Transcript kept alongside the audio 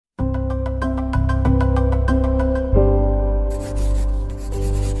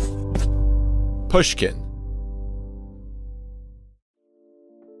Pushkin.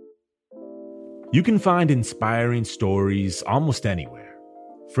 You can find inspiring stories almost anywhere.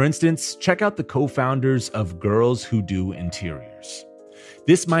 For instance, check out the co-founders of Girls Who Do Interiors.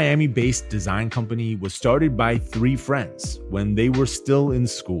 This Miami-based design company was started by 3 friends when they were still in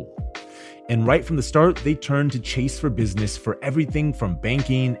school. And right from the start, they turned to Chase for Business for everything from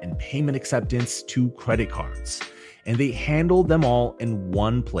banking and payment acceptance to credit cards. And they handled them all in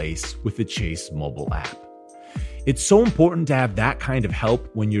one place with the Chase mobile app. It's so important to have that kind of help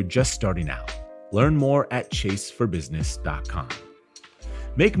when you're just starting out. Learn more at chaseforbusiness.com.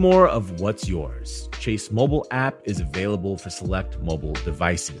 Make more of what's yours. Chase mobile app is available for select mobile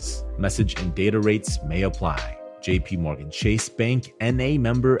devices. Message and data rates may apply. JP Morgan Chase Bank, N.A.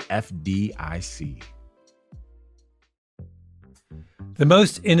 member FDIC. The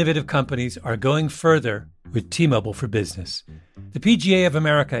most innovative companies are going further with T-Mobile for Business. The PGA of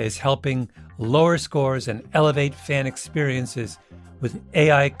America is helping lower scores and elevate fan experiences with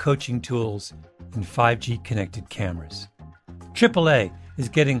AI coaching tools and 5G connected cameras. AAA is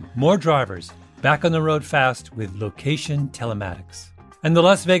getting more drivers back on the road fast with location telematics. And the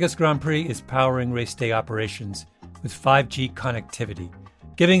Las Vegas Grand Prix is powering race day operations with 5G connectivity,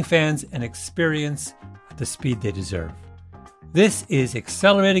 giving fans an experience at the speed they deserve. This is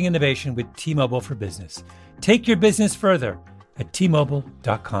accelerating innovation with T-Mobile for Business. Take your business further at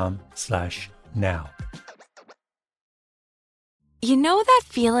T-Mobile.com/now. You know that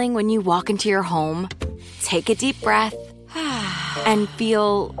feeling when you walk into your home, take a deep breath, and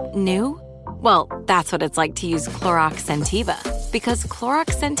feel new? Well, that's what it's like to use Clorox Scentiva. Because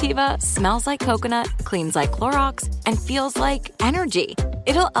Clorox Scentiva smells like coconut, cleans like Clorox, and feels like energy.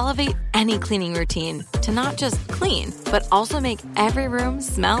 It'll elevate any cleaning routine to not just clean, but also make every room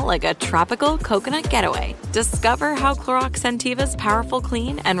smell like a tropical coconut getaway. Discover how Clorox Scentiva's powerful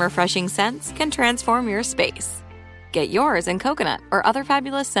clean and refreshing scents can transform your space. Get yours in coconut or other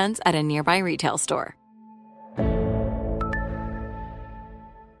fabulous scents at a nearby retail store.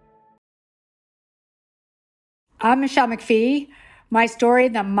 I'm Michelle McPhee. My story,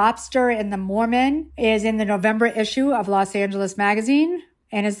 The Mobster and the Mormon, is in the November issue of Los Angeles Magazine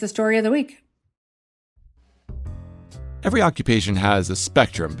and is the story of the week. Every occupation has a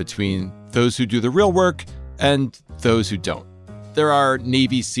spectrum between those who do the real work and those who don't. There are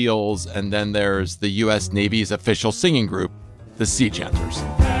Navy SEALs, and then there's the U.S. Navy's official singing group, the Sea Chanters.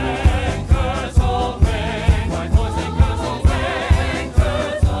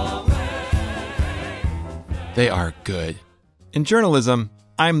 They are good. In journalism,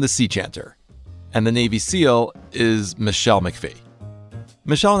 I'm the Sea Chanter, and the Navy SEAL is Michelle McPhee.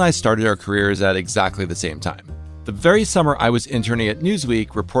 Michelle and I started our careers at exactly the same time. The very summer I was interning at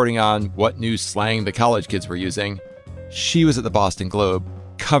Newsweek reporting on what new slang the college kids were using, she was at the Boston Globe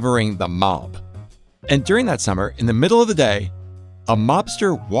covering the mob. And during that summer, in the middle of the day, a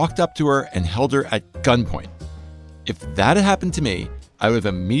mobster walked up to her and held her at gunpoint. If that had happened to me, I would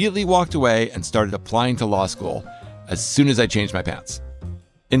have immediately walked away and started applying to law school as soon as I changed my pants.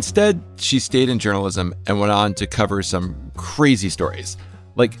 Instead, she stayed in journalism and went on to cover some crazy stories.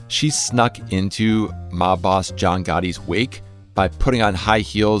 Like, she snuck into mob boss John Gotti's wake by putting on high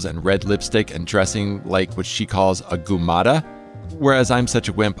heels and red lipstick and dressing like what she calls a gumata, whereas I'm such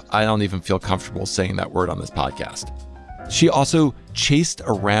a wimp, I don't even feel comfortable saying that word on this podcast. She also chased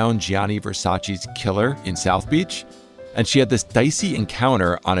around Gianni Versace's killer in South Beach, and she had this dicey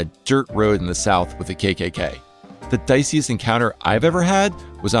encounter on a dirt road in the South with the KKK. The diciest encounter I've ever had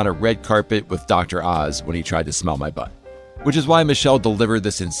was on a red carpet with Dr. Oz when he tried to smell my butt. Which is why Michelle delivered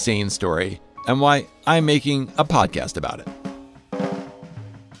this insane story and why I'm making a podcast about it.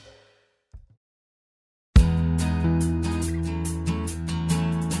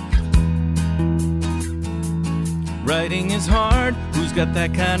 Writing is hard, who's got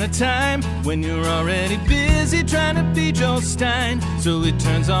that kind of time? When you're already busy trying to be Joe Stein. So he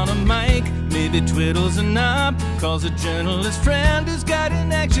turns on a mic, maybe twiddles a knob, calls a journalist friend who's got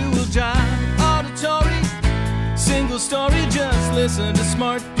an actual job. Auditory, single story, just listen to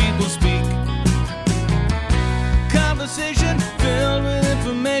smart people speak. Conversation filled with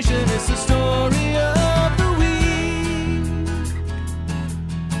information, it's the story of the week.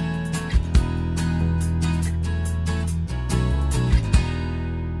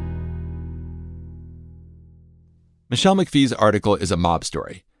 Michelle McPhee's article is a mob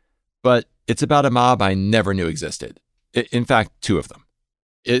story, but it's about a mob I never knew existed. In fact, 2 of them.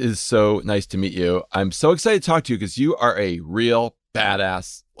 It is so nice to meet you. I'm so excited to talk to you because you are a real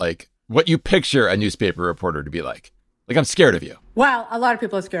badass, like what you picture a newspaper reporter to be like. Like, I'm scared of you. Well, a lot of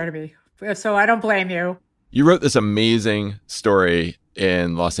people are scared of me, so I don't blame you. You wrote this amazing story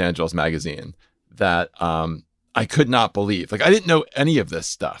in Los Angeles Magazine that I could not believe. Like, I didn't know any of this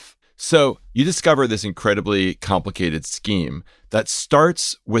stuff. So you discover this incredibly complicated scheme that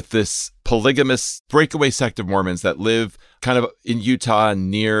starts with this polygamous breakaway sect of Mormons that live kind of in Utah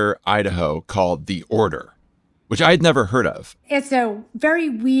near Idaho called the Order, which I had never heard of. It's a very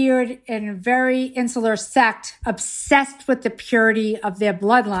weird and very insular sect obsessed with the purity of their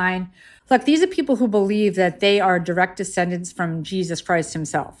bloodline. Look, these are people who believe that they are direct descendants from Jesus Christ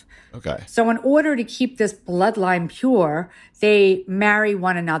himself. Okay. So in order to keep this bloodline pure, they marry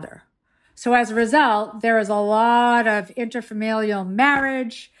one another. So as a result, there is a lot of interfamilial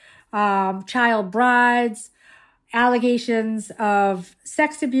marriage, child brides, allegations of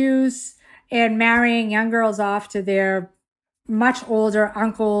sex abuse, and marrying young girls off to their much older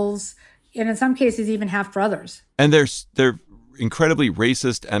uncles, and in some cases even half brothers. And they're incredibly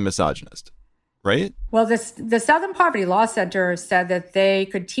racist and misogynist, right? Well, the Southern Poverty Law Center said that they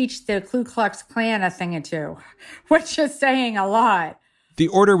could teach the Ku Klux Klan a thing or two, which is saying a lot. The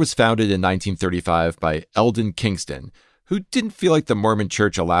Order was founded in 1935 by Eldon Kingston, who didn't feel like the Mormon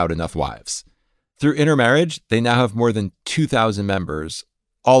Church allowed enough wives. Through intermarriage, they now have more than 2,000 members,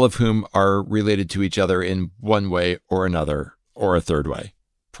 all of whom are related to each other in one way or another, or a third way,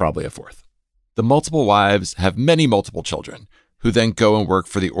 probably a fourth. The multiple wives have many multiple children, who then go and work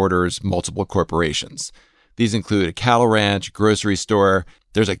for the Order's multiple corporations. These include a cattle ranch, grocery store.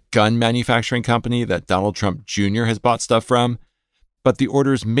 There's a gun manufacturing company that Donald Trump Jr. has bought stuff from. But the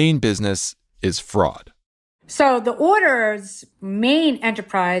Order's main business is fraud. So the Order's main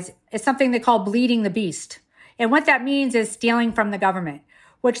enterprise is something they call bleeding the beast. And what that means is stealing from the government,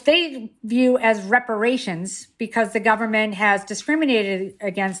 which they view as reparations because the government has discriminated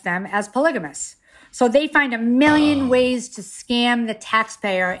against them as polygamists. So they find a million ways to scam the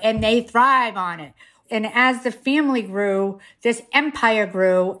taxpayer, and they thrive on it. And as the family grew, this empire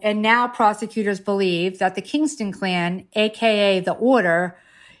grew, and now prosecutors believe that the Kingston clan, aka the Order,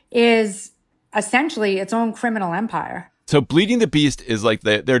 is essentially its own criminal empire. So bleeding the beast is like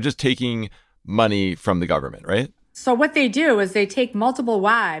they're just taking money from the government, right? So what they do is they take multiple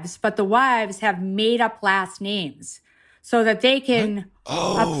wives, but the wives have made up last names so that they can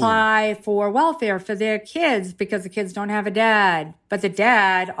apply for welfare for their kids because the kids don't have a dad. But the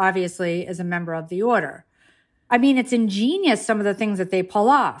dad, obviously, is a member of the Order. I mean, it's ingenious, some of the things that they pull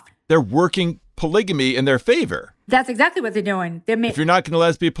off. They're working polygamy in their favor. That's exactly what they're doing. If you're not going to let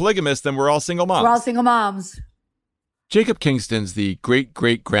us be polygamous, then we're all single moms. We're all single moms. Jacob Kingston's the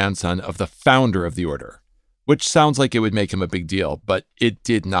great-great-grandson of the founder of the Order, which sounds like it would make him a big deal, but it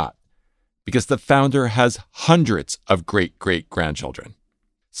did not, because the founder has hundreds of great-great-grandchildren.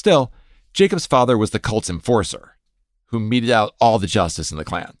 Still, Jacob's father was the cult's enforcer, who meted out all the justice in the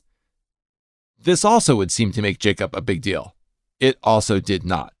clan. This also would seem to make Jacob a big deal. It also did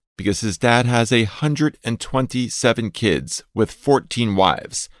not, because his dad has 127 kids with 14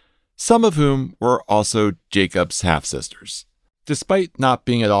 wives, some of whom were also Jacob's half-sisters. Despite not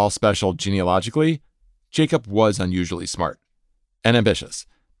being at all special genealogically, Jacob was unusually smart and ambitious.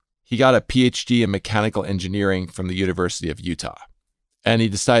 He got a PhD in mechanical engineering from the University of Utah, and he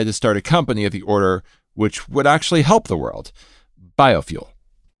decided to start a company of the Order which would actually help the world, biofuel.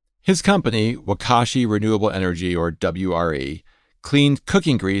 His company, Wakashi Renewable Energy, or WRE, cleaned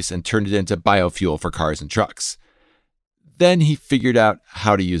cooking grease and turned it into biofuel for cars and trucks. Then he figured out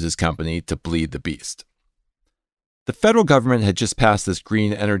how to use his company to bleed the beast. The federal government had just passed this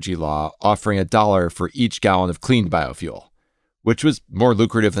green energy law offering $1 for each gallon of cleaned biofuel, which was more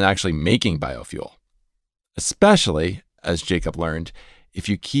lucrative than actually making biofuel. Especially, as Jacob learned, if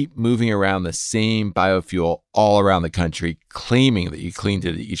you keep moving around the same biofuel all around the country, claiming that you cleaned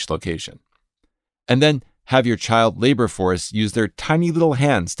it at each location. And then have your child labor force use their tiny little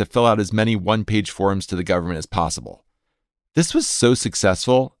hands to fill out as many one-page forms to the government as possible. This was so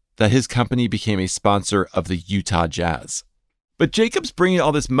successful that his company became a sponsor of the Utah Jazz. But Jacob's bringing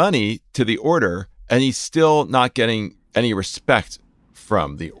all this money to the Order, and he's still not getting any respect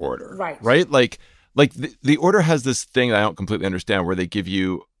from the Order. Right? Like the Order has this thing that I don't completely understand where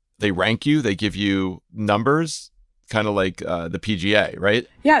they rank you, they give you numbers, kind of like the PGA, right?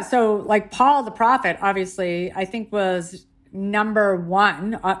 Yeah. So like Paul the prophet, obviously, I think was number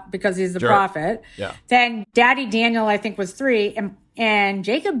 1 because he's the prophet. Yeah. Then Daddy Daniel, I think, was 3. And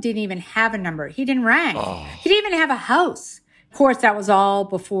Jacob didn't even have a number. He didn't rank. He didn't even have a house. Of course, that was all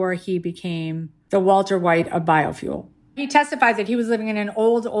before he became the Walter White of biofuel. He testified that he was living in an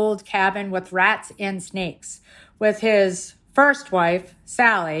old cabin with rats and snakes with his first wife,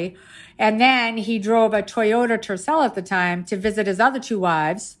 Sally. And then he drove a Toyota Tercel at the time to visit his other 2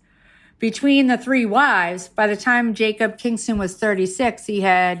 wives between the three wives, by the time Jacob Kingston was 36, he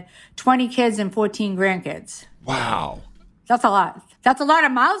had 20 kids and 14 grandkids. Wow. That's a lot. That's a lot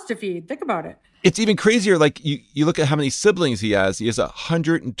of mouths to feed. Think about it. It's even crazier. Like you look at how many siblings he has. He has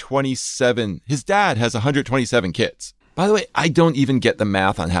 127. His dad has 127 kids. By the way, I don't even get the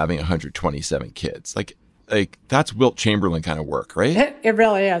math on having 127 kids. Like that's Wilt Chamberlain kind of work, right? It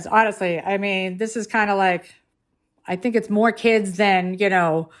really is. Honestly, I mean, this is kind of like, I think it's more kids than,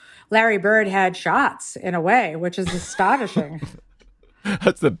 Larry Bird had shots in a way, which is astonishing.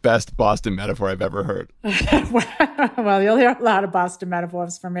 That's the best Boston metaphor I've ever heard. Well, you'll hear a lot of Boston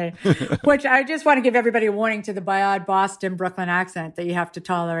metaphors from me, which I just want to give everybody a warning to the odd Boston, Brooklyn accent that you have to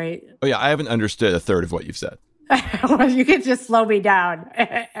tolerate. Oh, yeah. I haven't understood a third of what you've said. Well, you can just slow me down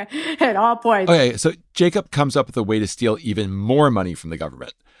at all points. Okay, so Jacob comes up with a way to steal even more money from the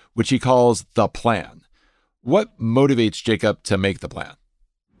government, which he calls the plan. What motivates Jacob to make the plan?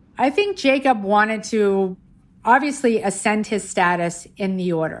 I think Jacob wanted to obviously ascend his status in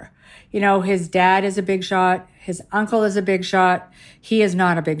the order. His dad is a big shot. His uncle is a big shot. He is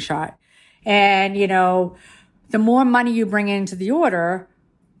not a big shot. And, the more money you bring into the order,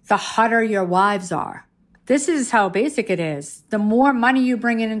 the hotter your wives are. This is how basic it is. The more money you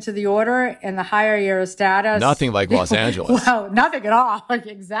bring into the order and the higher your status. Nothing like Los Angeles. Well, nothing at all.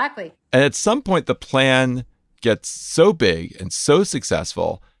 Exactly. And at some point, the plan gets so big and so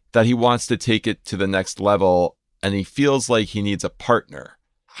successful that he wants to take it to the next level, and he feels like he needs a partner.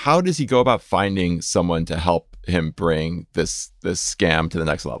 How does he go about finding someone to help him bring this scam to the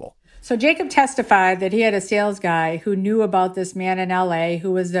next level? So Jacob testified that he had a sales guy who knew about this man in LA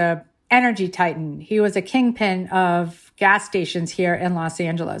who was a energy titan. He was a kingpin of gas stations here in Los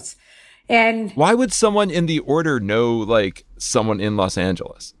Angeles. And why would someone in the order know someone in Los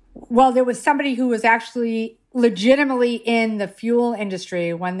Angeles? Well, there was somebody who was actually legitimately in the fuel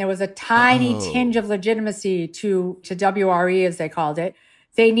industry when there was a tiny tinge of legitimacy to WRE, as they called it.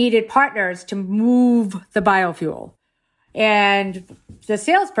 They needed partners to move the biofuel. And the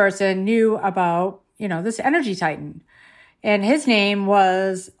salesperson knew about, this energy titan. And his name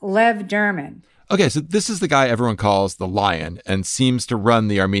was Lev Derman. Okay, so this is the guy everyone calls the Lion and seems to run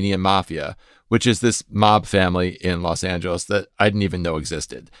the Armenian Mafia, which is this mob family in Los Angeles that I didn't even know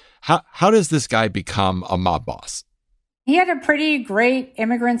existed. How does this guy become a mob boss? He had a pretty great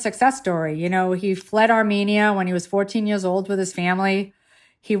immigrant success story. He fled Armenia when he was 14 years old with his family.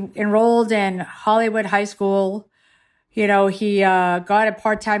 He enrolled in Hollywood High School. He got a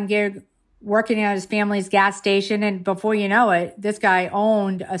part-time gig working at his family's gas station. And before you know it, this guy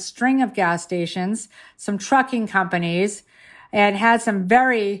owned a string of gas stations, some trucking companies, and had some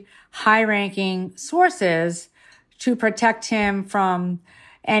very high-ranking sources to protect him from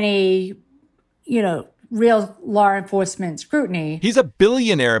any, real law enforcement scrutiny. He's a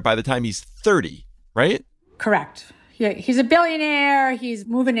billionaire by the time he's 30, right? Correct. Yeah, he's a billionaire. He's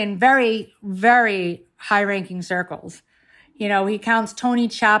moving in very, very high-ranking circles. He counts Tony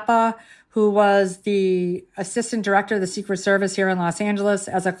Chapa, who was the assistant director of the Secret Service here in Los Angeles,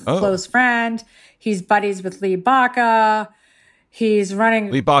 as a close friend. He's buddies with Lee Baca. He's running...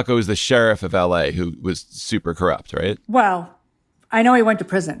 Lee Baca was the sheriff of LA who was super corrupt, right? Well, I know he went to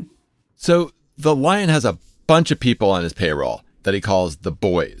prison. So the Lion has a bunch of people on his payroll that he calls the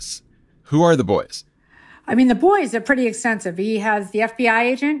boys. Who are the boys? I mean, the boys are pretty extensive. He has the FBI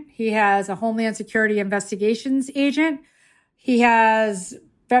agent. He has a Homeland Security Investigations agent. He has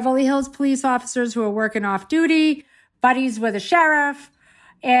Beverly Hills police officers who are working off duty, buddies with a sheriff.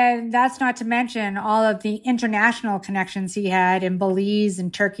 And that's not to mention all of the international connections he had in Belize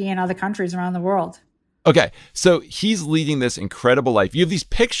and Turkey and other countries around the world. Okay, so he's leading this incredible life. You have these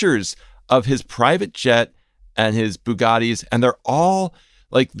pictures of his private jet and his Bugattis, and they're all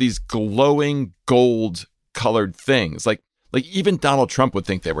like these glowing gold colored things. Like even Donald Trump would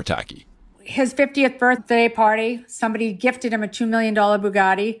think they were tacky. His 50th birthday party, somebody gifted him a $2 million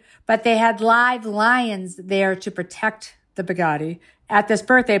Bugatti, but they had live lions there to protect the Bugatti at this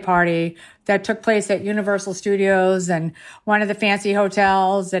birthday party that took place at Universal Studios and one of the fancy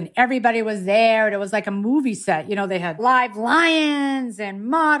hotels, and everybody was there. And it was like a movie set. They had live lions and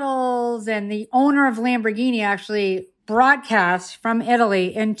models, and the owner of Lamborghini actually broadcast from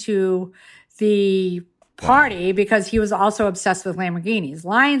Italy into the party because he was also obsessed with Lamborghinis.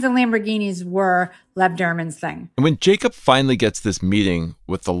 Lions and Lamborghinis were Lev Derman's thing. And when Jacob finally gets this meeting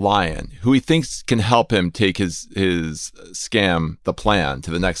with the Lion, who he thinks can help him take his scam, the plan,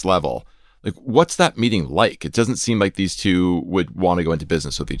 to the next level, what's that meeting like? It doesn't seem like these two would want to go into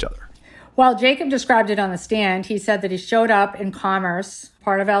business with each other. Well, Jacob described it on the stand. He said that he showed up in Commerce,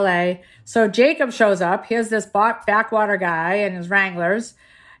 part of LA. So Jacob shows up. Here's this backwater guy and his Wranglers.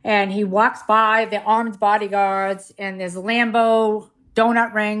 And he walks by the armed bodyguards, and there's Lambo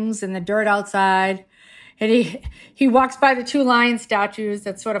donut rings in the dirt outside. And he walks by the two lion statues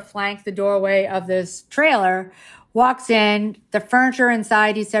that sort of flank the doorway of this trailer, walks in. The furniture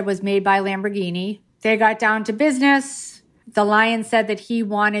inside, he said, was made by Lamborghini. They got down to business. The Lion said that he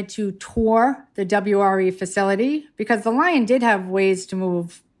wanted to tour the WRE facility because the Lion did have ways to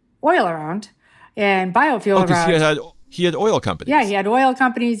move oil around and biofuel around. Because he had oil companies. Yeah, he had oil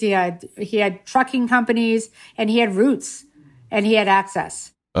companies. He had trucking companies, and he had routes, and he had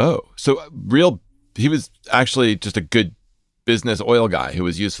access. Oh, so he was actually just a good business oil guy who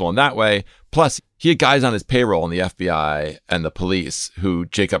was useful in that way. Plus, he had guys on his payroll in the FBI and the police who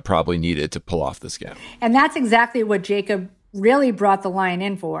Jacob probably needed to pull off the scam. And that's exactly what Jacob really brought the Lion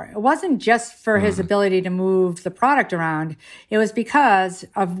in for. It wasn't just for his ability to move the product around. It was because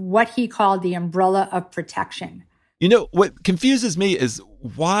of what he called the umbrella of protection. You know, what confuses me is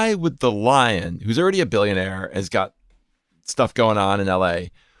why would the Lion, who's already a billionaire, has got stuff going on in LA,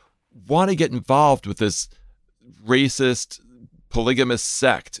 want to get involved with this racist, polygamous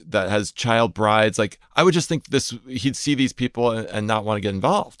sect that has child brides? Like, I would just think he'd see these people and not want to get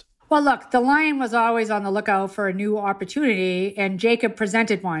involved. Well, look, the Lion was always on the lookout for a new opportunity, and Jacob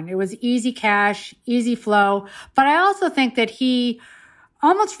presented one. It was easy cash, easy flow. But I also think that he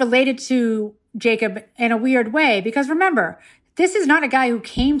almost related to Jacob in a weird way, because remember, this is not a guy who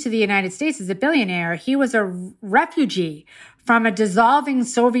came to the United States as a billionaire. He was a refugee from a dissolving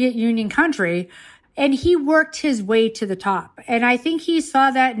Soviet Union country, and he worked his way to the top. And I think he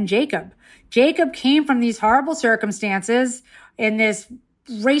saw that in Jacob. Jacob came from these horrible circumstances in this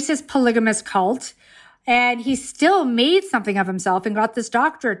racist polygamous cult, and he still made something of himself and got this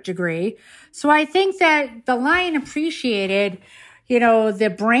doctorate degree. So I think that the Lion appreciated,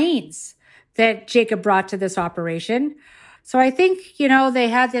 the brains that Jacob brought to this operation. So I think, they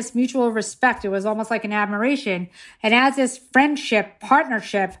had this mutual respect. It was almost like an admiration. And as this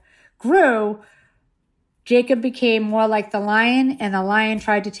partnership grew, Jacob became more like the Lion, and the Lion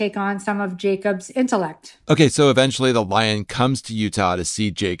tried to take on some of Jacob's intellect. Okay, so eventually the Lion comes to Utah to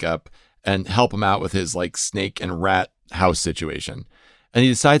see Jacob and help him out with his snake and rat house situation. And he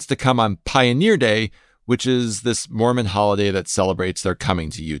decides to come on Pioneer Day, which is this Mormon holiday that celebrates their coming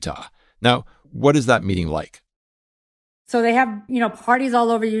to Utah. Now, what is that meeting like? So they have, parties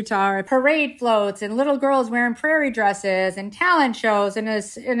all over Utah, parade floats, and little girls wearing prairie dresses, and talent shows, and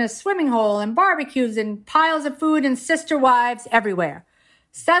in a swimming hole, and barbecues, and piles of food, and sister wives everywhere.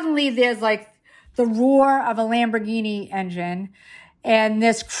 Suddenly, there's the roar of a Lamborghini engine, and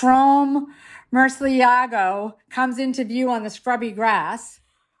this chrome Murcielago comes into view on the scrubby grass.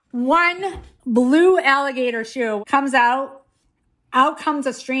 One blue alligator shoe comes out. Out comes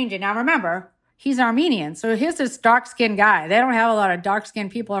a stranger. Now, remember, he's Armenian. So here's this dark-skinned guy. They don't have a lot of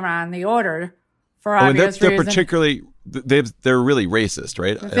dark-skinned people around the order for obvious they're reasons. Particularly, they're really racist,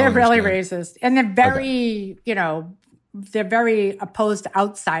 right? They're really racist. And they're very, they're very opposed to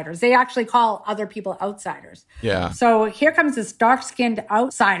outsiders. They actually call other people outsiders. Yeah. So here comes this dark-skinned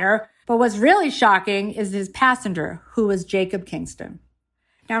outsider. But what's really shocking is his passenger, who was Jacob Kingston.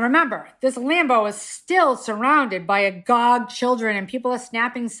 Now, remember, this Lambo is still surrounded by agog children, and people are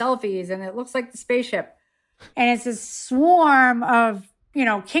snapping selfies, and it looks like the spaceship. And it's this swarm of,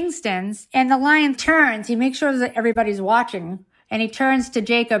 Kingstons. And the Lion turns. He makes sure that everybody's watching. And he turns to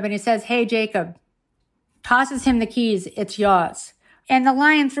Jacob, and he says, "Hey, Jacob," tosses him the keys. "It's yours." And the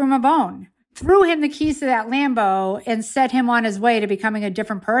Lion threw him a bone. Threw him the keys to that Lambo and set him on his way to becoming a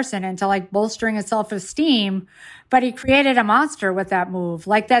different person and to bolstering his self-esteem. But he created a monster with that move.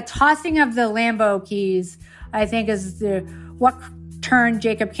 That tossing of the Lambo keys, I think, is what turned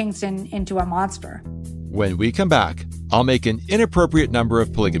Jacob Kingston into a monster. When we come back, I'll make an inappropriate number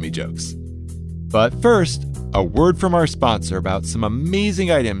of polygamy jokes. But first, a word from our sponsor about some amazing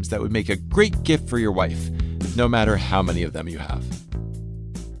items that would make a great gift for your wife, no matter how many of them you have.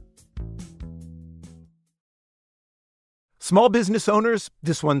 Small business owners,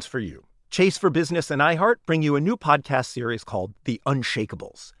 this one's for you. Chase for Business and iHeart bring you a new podcast series called The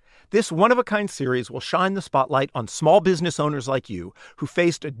Unshakables. This one-of-a-kind series will shine the spotlight on small business owners like you who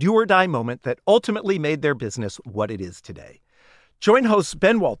faced a do-or-die moment that ultimately made their business what it is today. Join hosts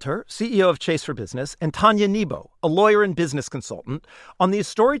Ben Walter, CEO of Chase for Business, and Tanya Nebo, a lawyer and business consultant, on these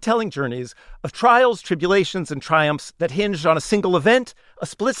storytelling journeys of trials, tribulations, and triumphs that hinged on a single event, a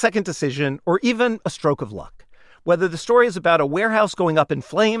split-second decision, or even a stroke of luck. Whether the story is about a warehouse going up in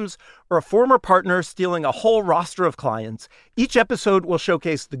flames or a former partner stealing a whole roster of clients, each episode will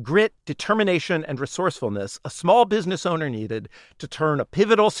showcase the grit, determination, and resourcefulness a small business owner needed to turn a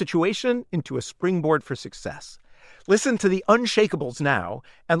pivotal situation into a springboard for success. Listen to The Unshakables now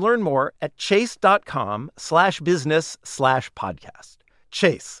and learn more at chase.com/business/podcast.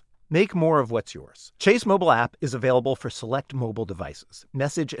 Chase, make more of what's yours. Chase mobile app is available for select mobile devices.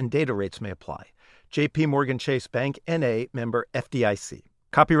 Message and data rates may apply. JP Morgan Chase Bank, N.A., member FDIC.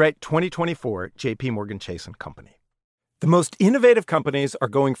 Copyright 2024, JP Morgan Chase & Company. The most innovative companies are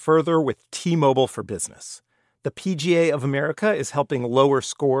going further with T-Mobile for Business. The PGA of America is helping lower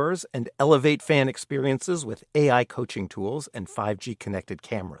scores and elevate fan experiences with AI coaching tools and 5G connected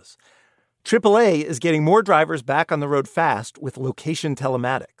cameras. AAA is getting more drivers back on the road fast with location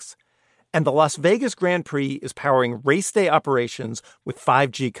telematics. And the Las Vegas Grand Prix is powering race day operations with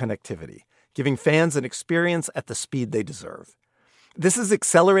 5G connectivity, giving fans an experience at the speed they deserve. This is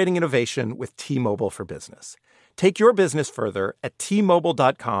accelerating innovation with T-Mobile for Business. Take your business further at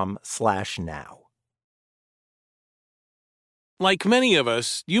T-Mobile.com/now. Like many of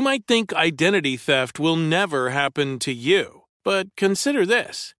us, you might think identity theft will never happen to you. But consider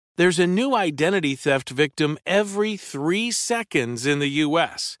this. There's a new identity theft victim every 3 seconds in the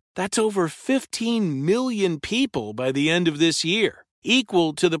U.S. That's over 15 million people by the end of this year,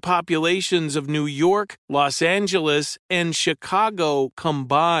 equal to the populations of New York, Los Angeles, and Chicago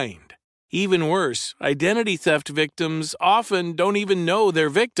combined. Even worse, identity theft victims often don't even know they're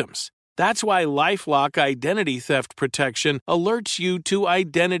victims. That's why LifeLock Identity Theft Protection alerts you to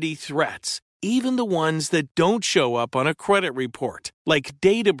identity threats, even the ones that don't show up on a credit report, like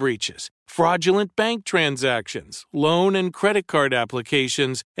data breaches, fraudulent bank transactions, loan and credit card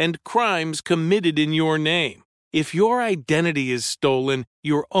applications, and crimes committed in your name. If your identity is stolen,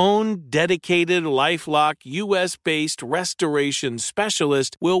 your own dedicated LifeLock U.S.-based restoration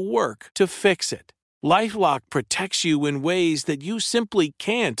specialist will work to fix it. LifeLock protects you in ways that you simply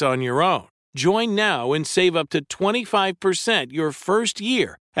can't on your own. Join now and save up to 25% your first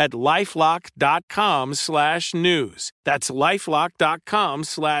year at LifeLock.com/news. That's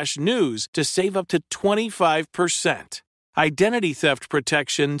LifeLock.com/news to save up to 25%. Identity theft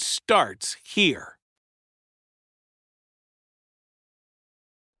protection starts here.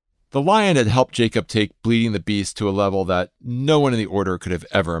 The lion had helped Jacob take Bleeding the Beast to a level that no one in the order could have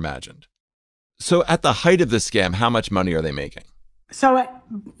ever imagined. So at the height of this scam, how much money are they making? So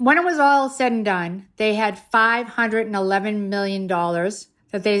when it was all said and done, they had $511 million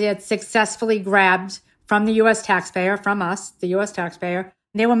that they had successfully grabbed from the U.S. taxpayer, from us, the U.S. taxpayer.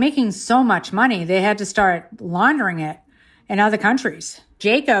 They were making so much money, they had to start laundering it in other countries.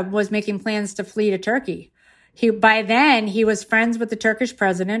 Jacob was making plans to flee to Turkey. By then, he was friends with the Turkish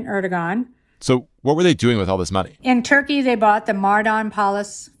president, Erdogan. So what were they doing with all this money? In Turkey, they bought the Mardan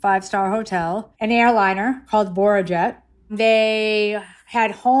Palace 5-star hotel, an airliner called Borajet. They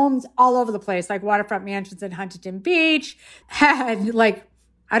had homes all over the place, like waterfront mansions in Huntington Beach, had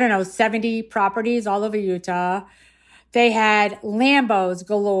 70 properties all over Utah. They had Lambos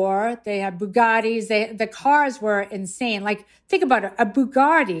galore. They had Bugattis. The cars were insane. Like, think about it, a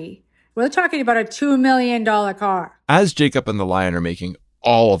Bugatti. We're talking about a $2 million car. As Jacob and the lion are making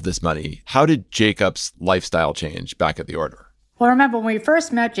all of this money, how did Jacob's lifestyle change back at the order? Well, remember, when we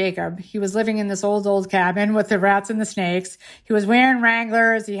first met Jacob, he was living in this old cabin with the rats and the snakes. He was wearing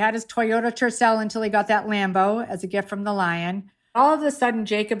Wranglers. He had his Toyota Tercel until he got that Lambo as a gift from the lion. All of a sudden,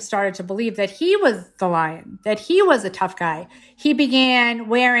 Jacob started to believe that he was the lion, that he was a tough guy. He began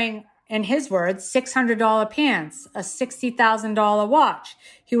wearing, in his words, $600 pants, a $60,000 watch.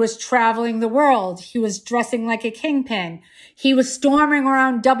 He was traveling the world. He was dressing like a kingpin. He was storming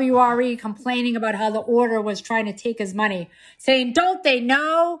around WRE complaining about how the order was trying to take his money, saying, "Don't they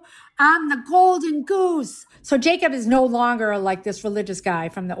know? I'm the golden goose." So Jacob is no longer like this religious guy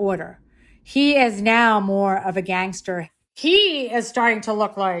from the order. He is now more of a gangster. He is starting to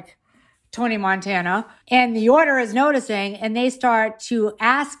look like Tony Montana, and the order is noticing, and they start to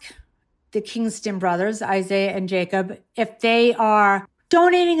ask the Kingston brothers, Isaiah and Jacob, if they are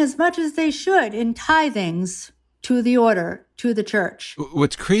donating as much as they should in tithings to the order, to the church.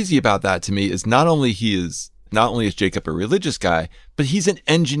 What's crazy about that to me is not only is Jacob a religious guy, but he's an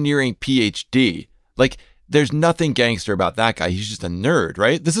engineering PhD. Like, there's nothing gangster about that guy. He's just a nerd,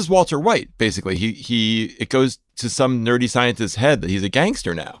 right? This is Walter White, basically. It goes to some nerdy scientist's head that he's a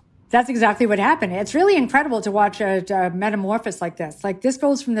gangster now. That's exactly what happened. It's really incredible to watch a metamorphosis like this. Like, this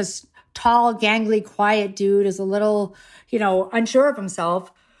goes from this tall, gangly, quiet dude is a little, unsure of himself,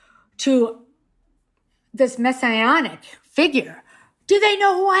 to this messianic figure. Do they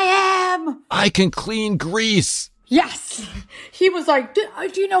know who I am? I can clean grease. Yes. He was like, do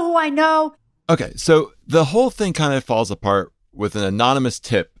you know who I know? Okay, so the whole thing kind of falls apart with an anonymous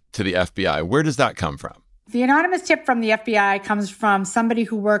tip to the FBI. Where does that come from? The anonymous tip from the FBI comes from somebody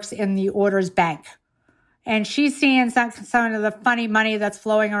who works in the order's bank. And she's seeing some of the funny money that's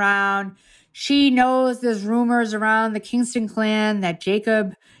flowing around. She knows there's rumors around the Kingston clan that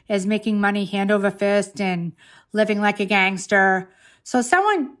Jacob is making money hand over fist and living like a gangster. So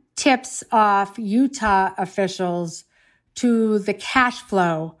someone tips off Utah officials to the cash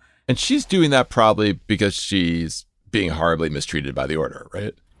flow. And she's doing that probably because she's being horribly mistreated by the order,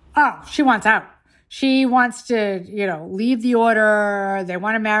 right? Oh, she wants out. She wants to, leave the order. They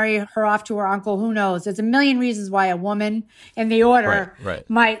want to marry her off to her uncle. Who knows? There's a million reasons why a woman in the order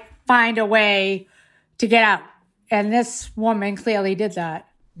might find a way to get out. And this woman clearly did that.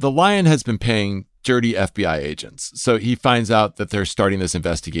 The Lion has been paying dirty FBI agents. So he finds out that they're starting this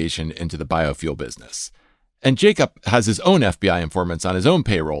investigation into the biofuel business. And Jacob has his own FBI informants on his own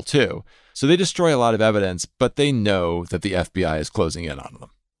payroll, too. So they destroy a lot of evidence, but they know that the FBI is closing in on them.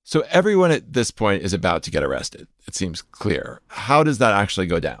 So everyone at this point is about to get arrested. It seems clear. How does that actually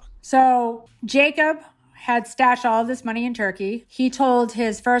go down? So Jacob had stashed all of this money in Turkey. He told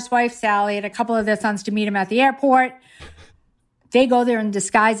his first wife, Sally, and a couple of their sons to meet him at the airport. They go there in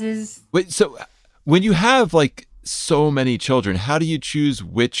disguises. Wait, so when you have so many children, how do you choose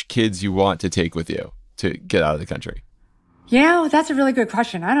which kids you want to take with you to get out of the country? That's a really good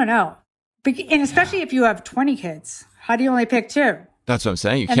question. I don't know. And especially if you have 20 kids, how do you only pick 2? That's what I'm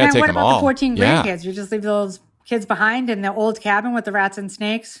saying. You can't take them all. And then what about the 14 grandkids? You just leave those kids behind in the old cabin with the rats and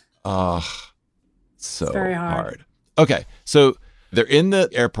snakes? So it's very hard. Okay, so they're in the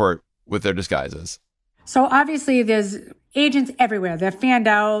airport with their disguises. So obviously there's agents everywhere. They're fanned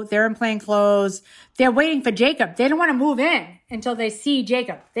out. They're in plain clothes. They're waiting for Jacob. They don't want to move in until they see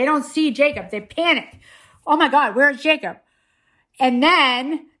Jacob. They don't see Jacob. They panic. Oh my God, where's Jacob? And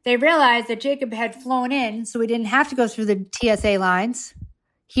then they realized that Jacob had flown in, so he didn't have to go through the TSA lines.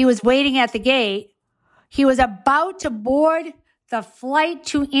 He was waiting at the gate. He was about to board the flight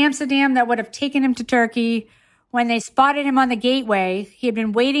to Amsterdam that would have taken him to Turkey when they spotted him on the gateway. He had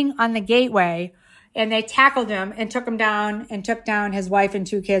been waiting on the gateway, and they tackled him and took him down and took down his wife and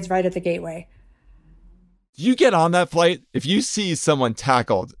 2 kids right at the gateway. You get on that flight, if you see someone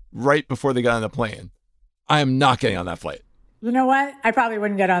tackled right before they got on the plane, I am not getting on that flight. You know what? I probably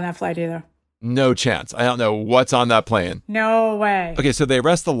wouldn't get on that flight either. No chance. I don't know what's on that plane. No way. Okay, so they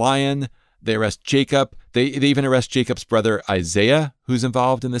arrest the Lion. They arrest Jacob. They even arrest Jacob's brother, Isaiah, who's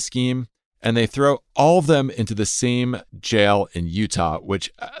involved in the scheme. And they throw all of them into the same jail in Utah,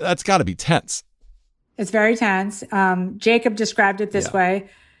 which that's got to be tense. It's very tense. Jacob described it this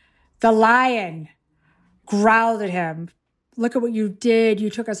way. The Lion growled at him. Look at what you did. You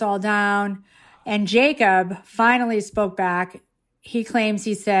took us all down. And Jacob finally spoke back. He claims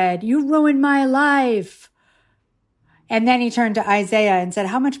he said, "You ruined my life." And then he turned to Isaiah and said,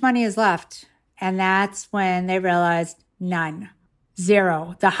 "How much money is left?" And that's when they realized none.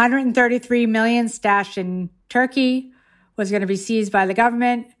 0. The 133 million stashed in Turkey was going to be seized by the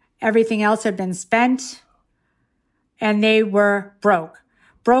government. Everything else had been spent. And they were broke.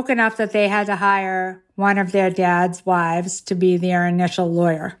 Broke enough that they had to hire one of their dad's wives to be their initial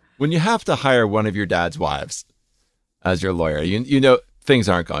lawyer. When you have to hire one of your dad's wives as your lawyer, you know things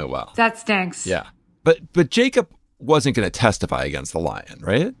aren't going well. That stinks. Yeah. But Jacob wasn't going to testify against the Lion,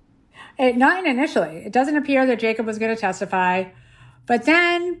 right? Not initially. It doesn't appear that Jacob was going to testify. But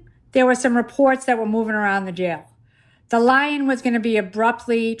then there were some reports that were moving around the jail. The Lion was going to be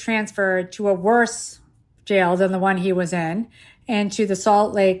abruptly transferred to a worse jail than the one he was in, and to the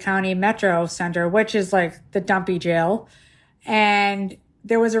Salt Lake County Metro Center, which is like the dumpy jail. And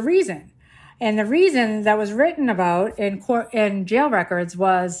there was a reason. And the reason that was written about in jail records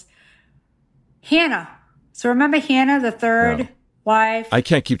was Hannah. So remember Hannah, the third wife? I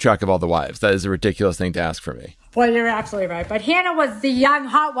can't keep track of all the wives. That is a ridiculous thing to ask for me. Well, you're absolutely right. But Hannah was the young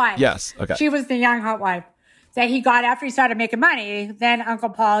hot wife. Yes, okay. She was the young hot wife that he got after he started making money. Then Uncle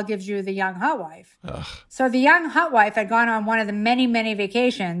Paul gives you the young hot wife. Ugh. So the young hot wife had gone on one of the many, many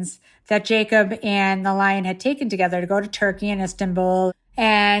vacations that Jacob and the Lion had taken together to go to Turkey and Istanbul.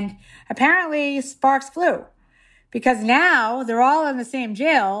 And apparently sparks flew because now they're all in the same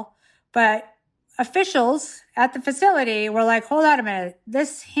jail, but officials at the facility were like, hold on a minute.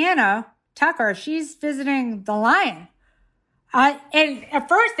 This Hannah Tucker, she's visiting the Lion. And at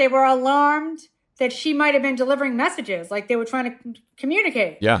first they were alarmed that she might have been delivering messages, like they were trying to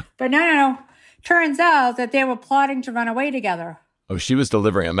communicate. Yeah. But no. Turns out that they were plotting to run away together. Oh, she was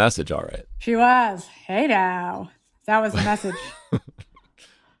delivering a message, all right. She was. Hey now. That was the message.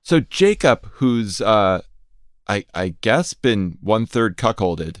 So Jacob, who's, I guess, been 1/3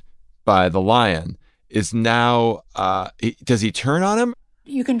 cuckolded by the Lion, is now, does he turn on him?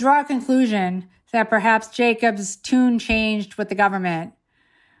 You can draw a conclusion that perhaps Jacob's tune changed with the government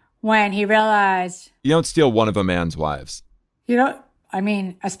when he realized... You don't steal one of a man's wives.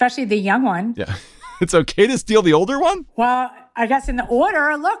 Especially the young one. Yeah. It's okay to steal the older one? Well, I guess in the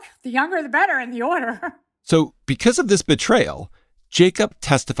order, look, the younger the better in the order. So because of this betrayal, Jacob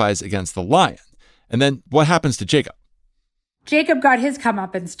testifies against the lion. And then what happens to Jacob? Jacob got his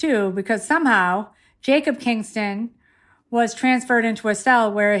comeuppance too, because somehow Jacob Kingston was transferred into a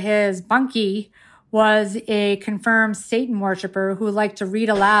cell where his bunkie was a confirmed Satan worshiper who liked to read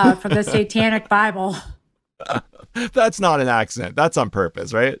aloud from the Satanic Bible. That's not an accident. That's on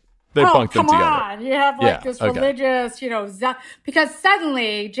purpose, right? They bunked them together. Come on. You have this religious, because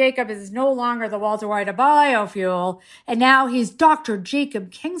suddenly Jacob is no longer the Walter White of biofuel, and now he's Dr.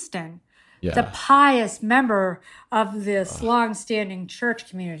 Jacob Kingston, the pious member of this long-standing church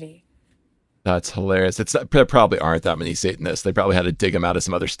community. That's hilarious. There probably aren't that many Satanists. They probably had to dig him out of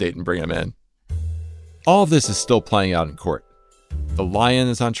some other state and bring him in. All of this is still playing out in court. The lion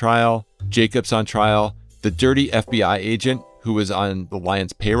is on trial. Jacob's on trial. The dirty FBI agent who was on the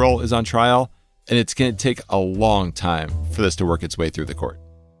lion's payroll is on trial, and it's going to take a long time for this to work its way through the court.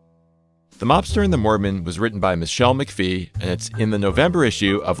 The Mobster and the Mormon was written by Michelle McPhee, and it's in the November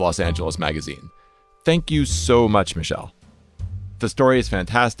issue of Los Angeles Magazine. Thank you so much, Michelle. The story is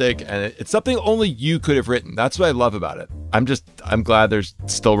fantastic, and it's something only you could have written. That's what I love about it. I'm glad there's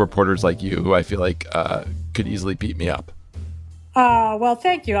still reporters like you who I feel like could easily beat me up. Well,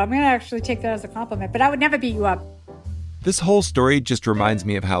 thank you. I'm going to actually take that as a compliment, but I would never beat you up. This whole story just reminds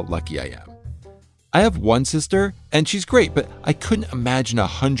me of how lucky I am. I have one sister, and she's great, but I couldn't imagine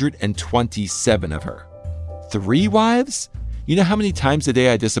 127 of her. 3 wives? You know how many times a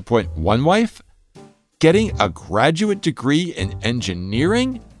day I disappoint one wife? Getting a graduate degree in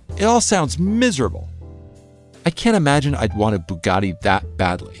engineering? It all sounds miserable. I can't imagine I'd want a Bugatti that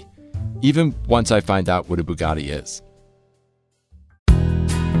badly, even once I find out what a Bugatti is.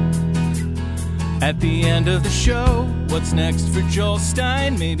 At the end of the show, what's next for Joel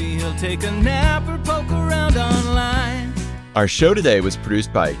Stein? Maybe he'll take a nap or poke around online. Our show today was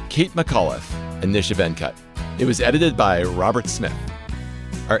produced by Kate McAuliffe and Nisha Venkat. It was edited by Robert Smith.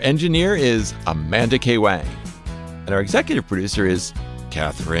 Our engineer is Amanda K. Wang. And our executive producer is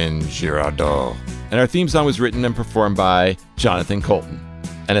Catherine Girardeau. And our theme song was written and performed by Jonathan Colton.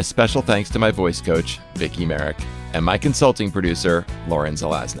 And a special thanks to my voice coach, Vicki Merrick, and my consulting producer, Lauren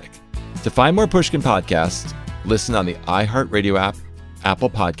Zelaznik. To find more Pushkin podcasts, listen on the iHeartRadio app, Apple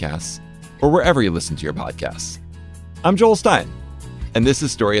Podcasts, or wherever you listen to your podcasts. I'm Joel Stein, and this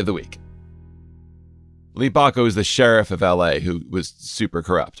is Story of the Week. Lee Baco is the sheriff of LA who was super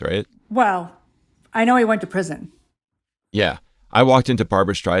corrupt, right? Well, I know he went to prison. Yeah. I walked into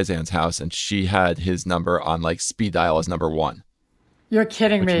Barbra Streisand's house, and she had his number on speed dial as number 1. You're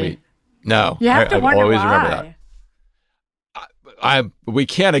kidding me. No. You have to wonder always why. Remember that. We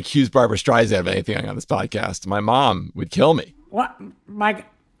can't accuse Barbra Streisand of anything on this podcast. My mom would kill me. What? My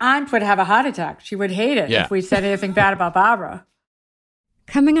aunt would have a heart attack. She would hate it if we said anything bad about Barbara.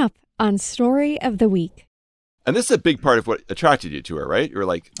 Coming up on Story of the Week. And this is a big part of what attracted you to her, right? You were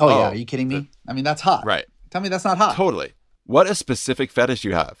like, oh yeah, are you kidding me? I mean, that's hot. Right. Tell me that's not hot. Totally. What a specific fetish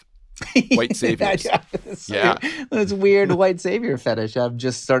you have. White saviors. That's weird white savior fetish. I'm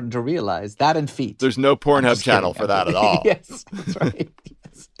just starting to realize that, and feet. There's no Pornhub channel for that at all. Yes, that's right.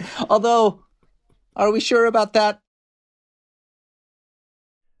 Yes. Although, are we sure about that?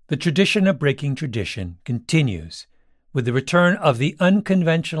 The tradition of breaking tradition continues with the return of the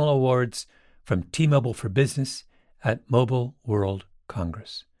Unconventional Awards from T-Mobile for Business at Mobile World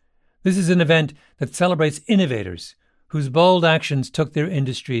Congress. This is an event that celebrates innovators whose bold actions took their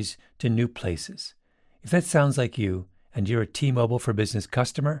industries to new places. If that sounds like you and you're a T-Mobile for Business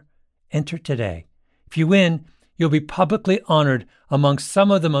customer, enter today. If you win, you'll be publicly honored amongst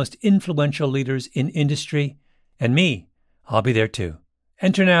some of the most influential leaders in industry. And me, I'll be there too.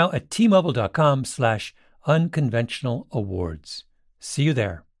 Enter now at T-Mobile.com/unconventional awards. See you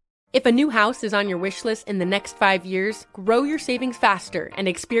there. If a new house is on your wish list in the next 5 years, grow your savings faster and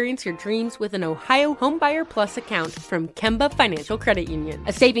experience your dreams with an Ohio Homebuyer Plus account from Kemba Financial Credit Union.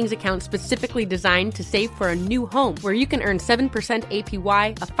 A savings account specifically designed to save for a new home where you can earn 7%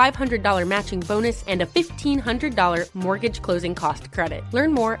 APY, a $500 matching bonus, and a $1,500 mortgage closing cost credit.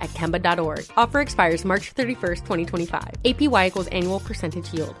 Learn more at Kemba.org. Offer expires March 31st, 2025. APY equals annual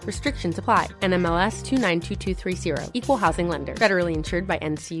percentage yield. Restrictions apply. NMLS 292230. Equal housing lender. Federally insured by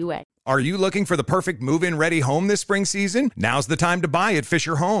NCUA. Are you looking for the perfect move-in ready home this spring season? Now's the time to buy at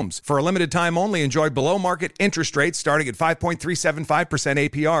Fisher Homes. For a limited time only, enjoy below-market interest rates starting at 5.375%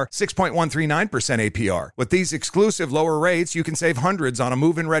 APR, 6.139% APR. With these exclusive lower rates, you can save hundreds on a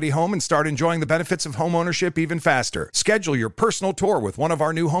move-in ready home and start enjoying the benefits of home ownership even faster. Schedule your personal tour with one of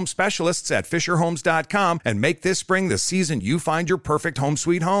our new home specialists at FisherHomes.com and make this spring the season you find your perfect home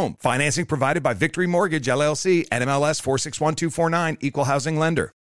sweet home. Financing provided by Victory Mortgage, LLC, NMLS 461249, Equal Housing Lender.